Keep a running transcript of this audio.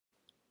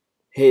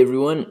Hey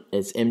everyone,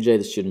 it's MJ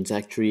the Student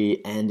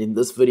Actuary, and in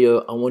this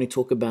video I want to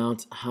talk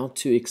about how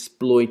to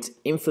exploit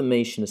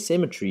information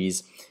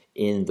asymmetries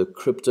in the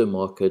crypto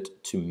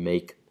market to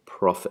make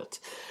profit.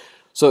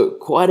 So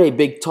quite a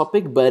big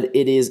topic, but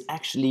it is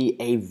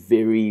actually a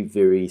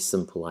very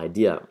simple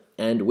idea.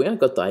 And where I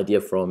got the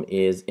idea from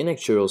is in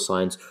actuarial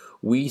science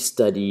we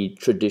study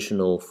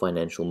traditional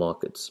financial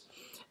markets.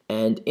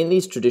 And in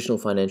these traditional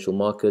financial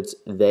markets,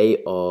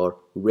 they are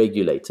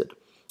regulated.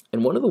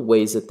 And one of the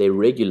ways that they're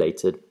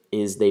regulated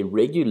is they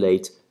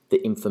regulate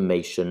the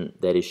information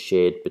that is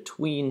shared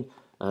between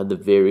the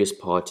various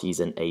parties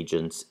and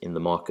agents in the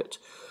market.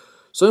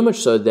 So much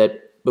so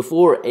that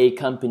before a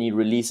company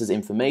releases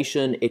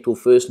information, it will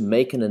first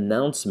make an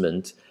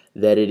announcement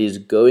that it is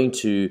going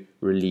to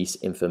release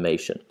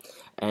information.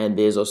 And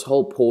there's this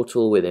whole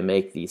portal where they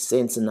make these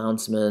sense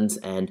announcements,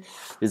 and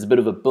there's a bit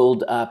of a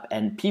build up,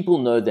 and people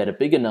know that a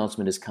big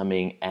announcement is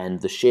coming,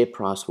 and the share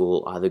price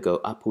will either go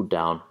up or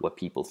down, what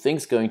people think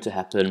is going to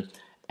happen.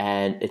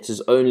 And it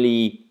is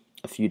only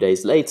a few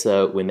days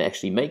later, when they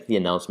actually make the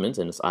announcement,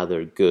 and it's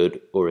either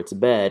good or it's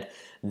bad,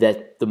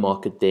 that the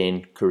market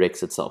then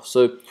corrects itself.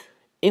 So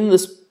in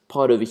this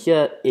part over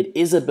here, it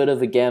is a bit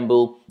of a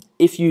gamble.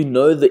 If you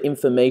know the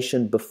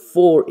information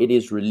before it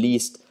is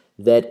released,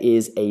 that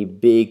is a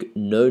big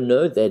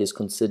no-no. That is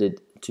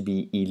considered to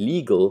be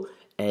illegal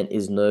and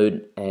is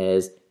known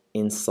as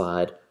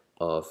inside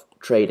of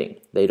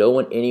trading. They don't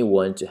want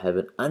anyone to have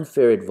an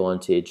unfair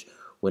advantage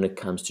when it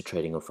comes to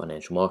trading on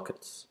financial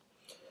markets.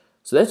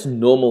 So that's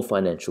normal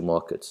financial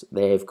markets.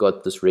 They have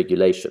got this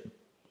regulation.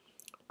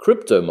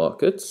 Crypto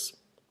markets,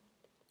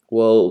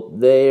 well,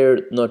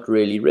 they're not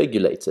really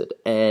regulated,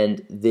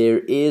 and there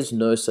is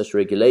no such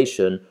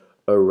regulation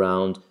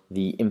around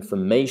the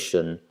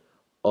information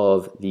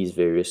of these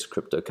various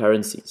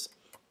cryptocurrencies.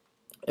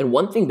 And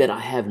one thing that I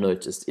have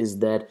noticed is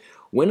that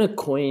when a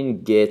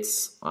coin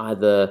gets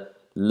either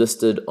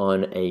listed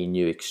on a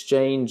new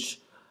exchange,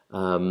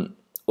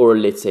 or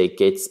let's say it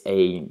gets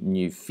a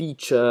new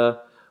feature,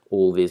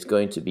 or there's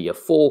going to be a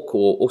fork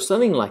or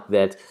something like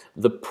that,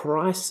 the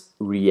price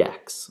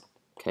reacts.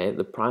 Okay,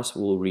 the price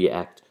will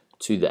react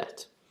to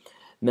that.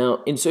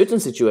 Now, in certain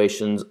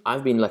situations,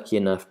 I've been lucky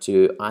enough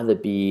to either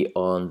be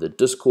on the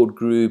Discord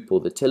group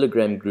or the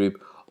Telegram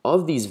group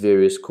of these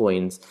various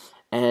coins,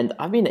 and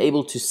I've been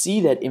able to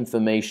see that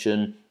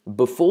information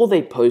before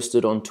they post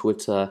it on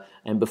Twitter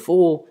and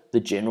before the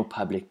general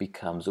public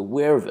becomes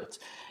aware of it.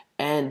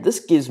 And this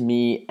gives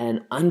me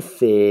an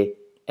unfair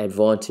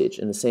advantage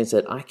in the sense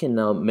that I can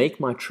now make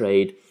my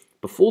trade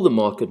before the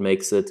market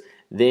makes it,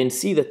 then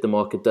see that the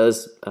market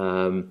does,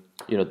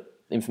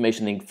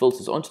 information then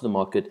filters onto the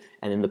market,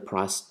 and then the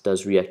price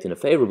does react in a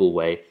favorable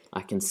way.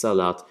 I can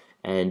sell out,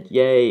 and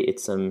yay,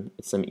 it's some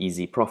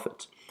easy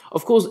profit.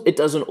 Of course, it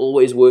doesn't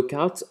always work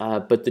out,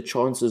 but the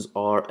chances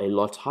are a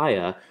lot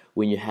higher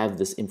when you have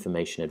this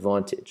information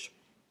advantage.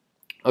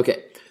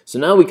 Okay, so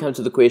now we come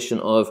to the question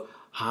of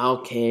how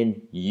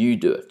can you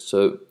do it?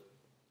 So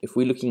if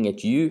we're looking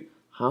at you,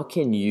 how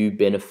can you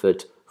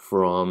benefit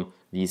from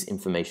these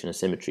information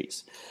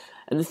asymmetries?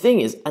 And the thing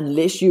is,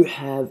 unless you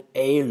have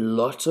a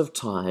lot of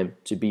time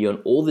to be on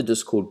all the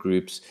Discord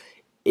groups,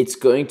 it's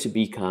going to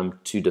become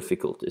too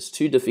difficult. It's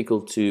too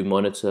difficult to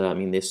monitor. I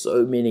mean, there's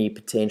so many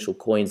potential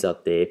coins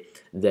out there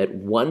that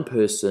one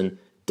person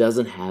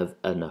doesn't have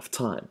enough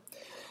time.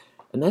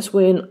 And that's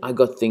when I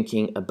got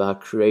thinking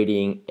about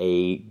creating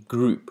a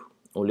group,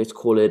 or let's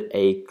call it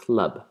a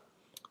club.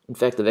 In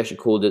fact, I've actually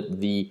called it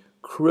the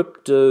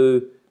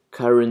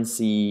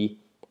Cryptocurrency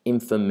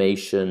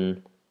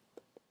Information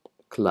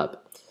Club.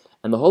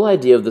 And the whole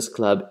idea of this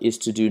club is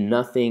to do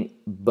nothing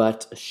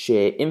but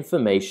share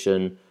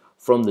information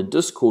from the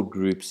Discord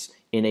groups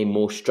in a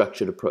more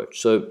structured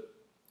approach. So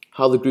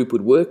how the group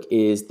would work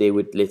is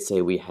let's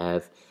say we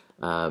have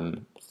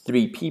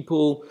 3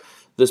 people.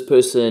 This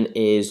person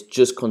is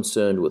just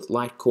concerned with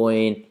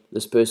Litecoin.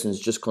 This person's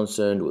just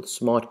concerned with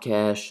Smart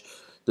Cash.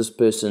 This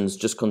person's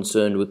just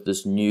concerned with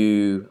this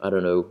new,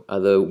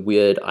 other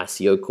weird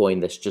ICO coin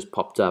that's just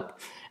popped up.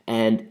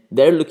 And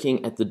they're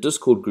looking at the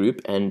Discord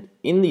group, and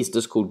in these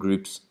Discord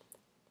groups,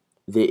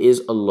 there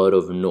is a lot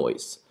of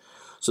noise.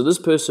 So this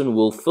person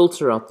will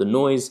filter out the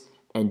noise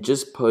and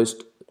just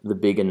post the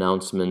big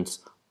announcements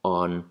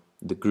on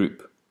the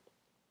group.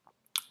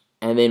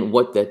 And then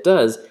what that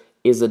does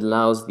is it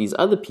allows these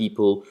other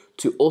people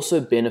to also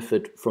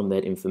benefit from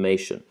that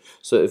information.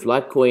 So if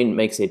Litecoin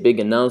makes a big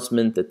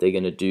announcement that they're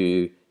going to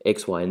do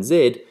X, Y, and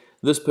Z,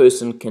 this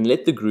person can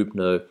let the group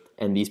know,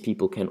 and these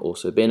people can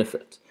also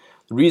benefit.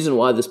 The reason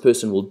why this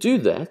person will do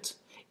that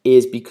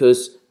is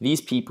because these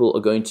people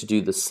are going to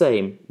do the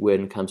same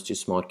when it comes to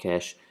Smart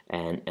Cash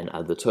and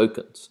other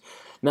tokens.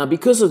 Now,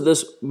 because of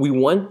this, we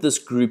want this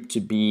group to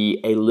be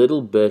a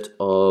little bit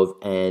of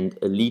an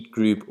elite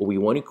group, or we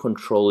want to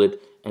control it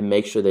and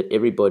make sure that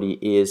everybody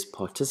is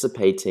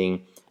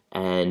participating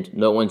and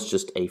no one's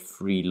just a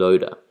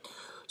freeloader.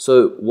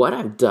 So what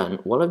I've done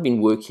while I've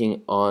been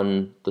working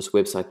on this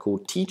website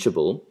called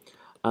Teachable,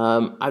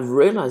 I've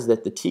realized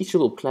that the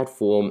Teachable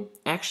platform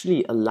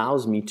actually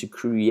allows me to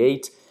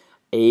create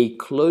a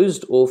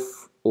closed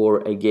off,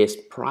 or I guess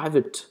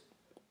private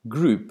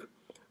group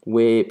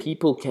where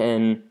people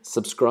can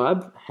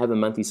subscribe, have a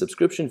monthly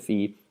subscription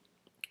fee,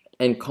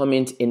 and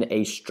comment in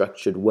a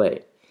structured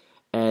way.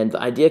 And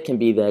the idea can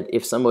be that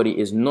if somebody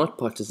is not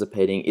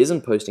participating,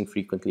 isn't posting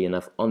frequently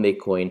enough on their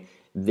coin,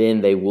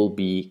 then they will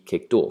be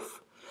kicked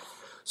off.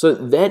 So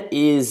that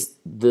is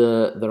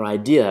the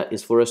idea,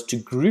 is for us to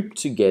group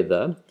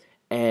together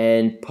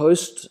and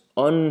post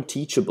on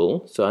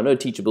Teachable. So I know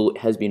Teachable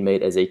has been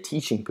made as a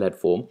teaching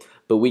platform,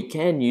 but we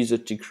can use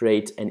it to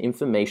create an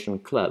information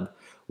club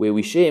where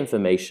we share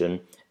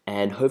information,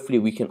 and hopefully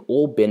we can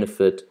all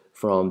benefit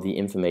from the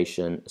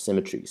information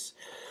asymmetries.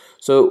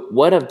 So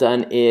what I've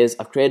done is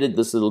I've created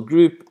this little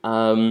group.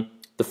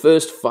 The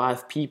first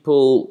 5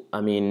 people,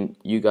 I mean,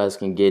 you guys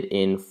can get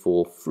in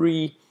for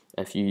free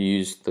if you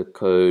use the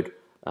code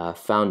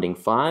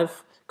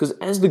FOUNDINGFIVE, because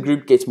as the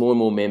group gets more and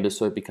more members,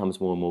 so it becomes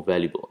more and more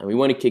valuable. And we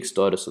want to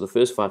kickstart it, so the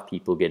first 5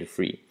 people get it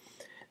free.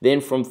 Then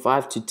from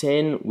 5 to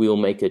 10, we'll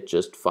make it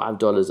just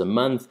 $5 a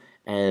month,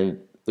 and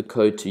the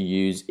code to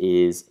use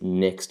is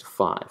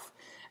NEXTFIVE.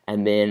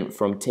 And then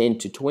from 10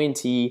 to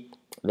 20,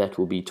 that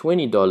will be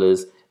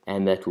 $20,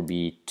 and that will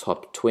be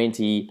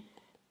TOPTWENTY.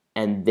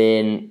 And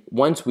then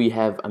once we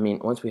have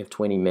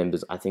 20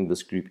 members, I think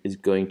this group is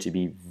going to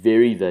be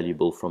very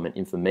valuable from an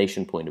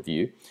information point of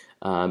view.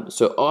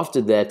 So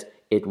after that,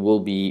 it will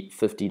be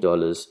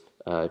 $50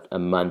 a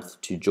month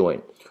to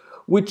join,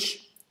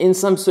 which in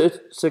some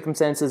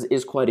circumstances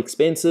is quite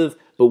expensive.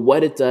 But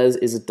what it does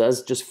is it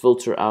does just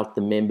filter out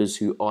the members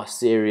who are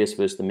serious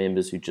versus the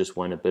members who just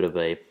want a bit of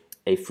a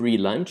free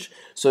lunch.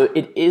 So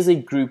it is a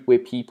group where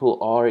people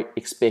are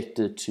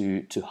expected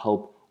to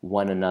help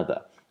one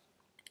another.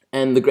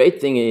 And the great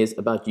thing is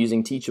about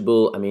using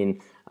Teachable, I mean,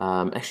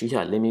 actually,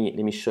 yeah, let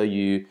me show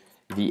you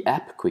the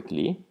app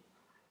quickly.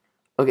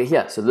 Okay,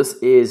 yeah, so this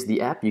is the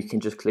app. You can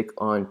just click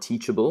on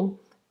Teachable,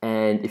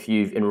 and if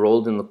you've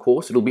enrolled in the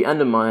course, it'll be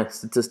under my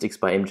Statistics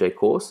by MJ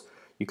course.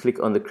 You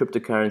click on the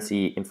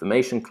Cryptocurrency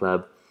Information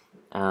Club,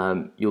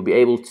 you'll be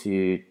able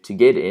to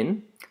get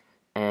in,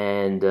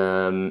 and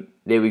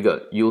there we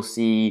go. You'll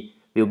see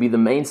there'll be the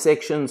main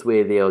sections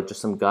where there are just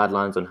some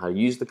guidelines on how to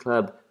use the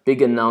club,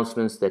 big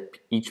announcements that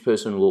each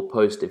person will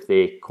post if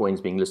their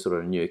coin's being listed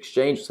on a new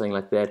exchange or something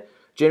like that,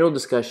 general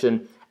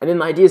discussion, and then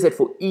the idea is that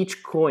for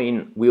each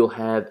coin we'll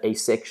have a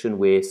section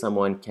where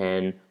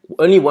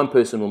only one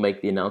person will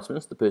make the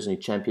announcements, the person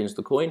who champions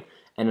the coin,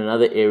 and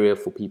another area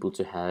for people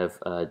to have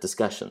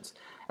discussions.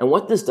 And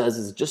what this does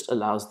is it just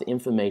allows the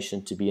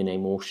information to be in a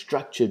more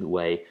structured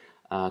way,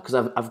 because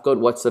I've got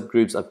WhatsApp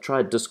groups, I've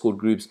tried Discord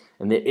groups,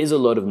 and there is a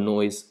lot of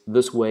noise.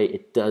 This way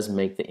it does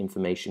make the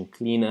information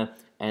cleaner,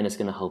 and it's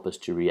going to help us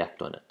to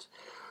react on it.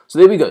 So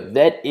there we go.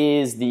 That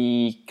is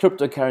the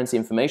Cryptocurrency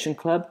Information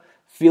Club.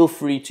 Feel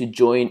free to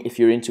join if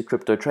you're into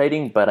crypto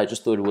trading, but I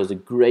just thought it was a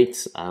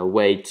great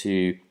way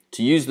to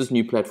use this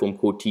new platform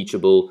called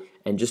Teachable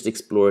and just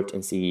explore it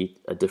and see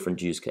a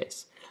different use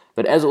case.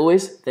 But as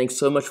always, thanks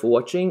so much for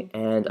watching,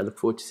 and I look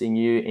forward to seeing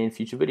you in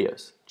future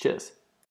videos. Cheers.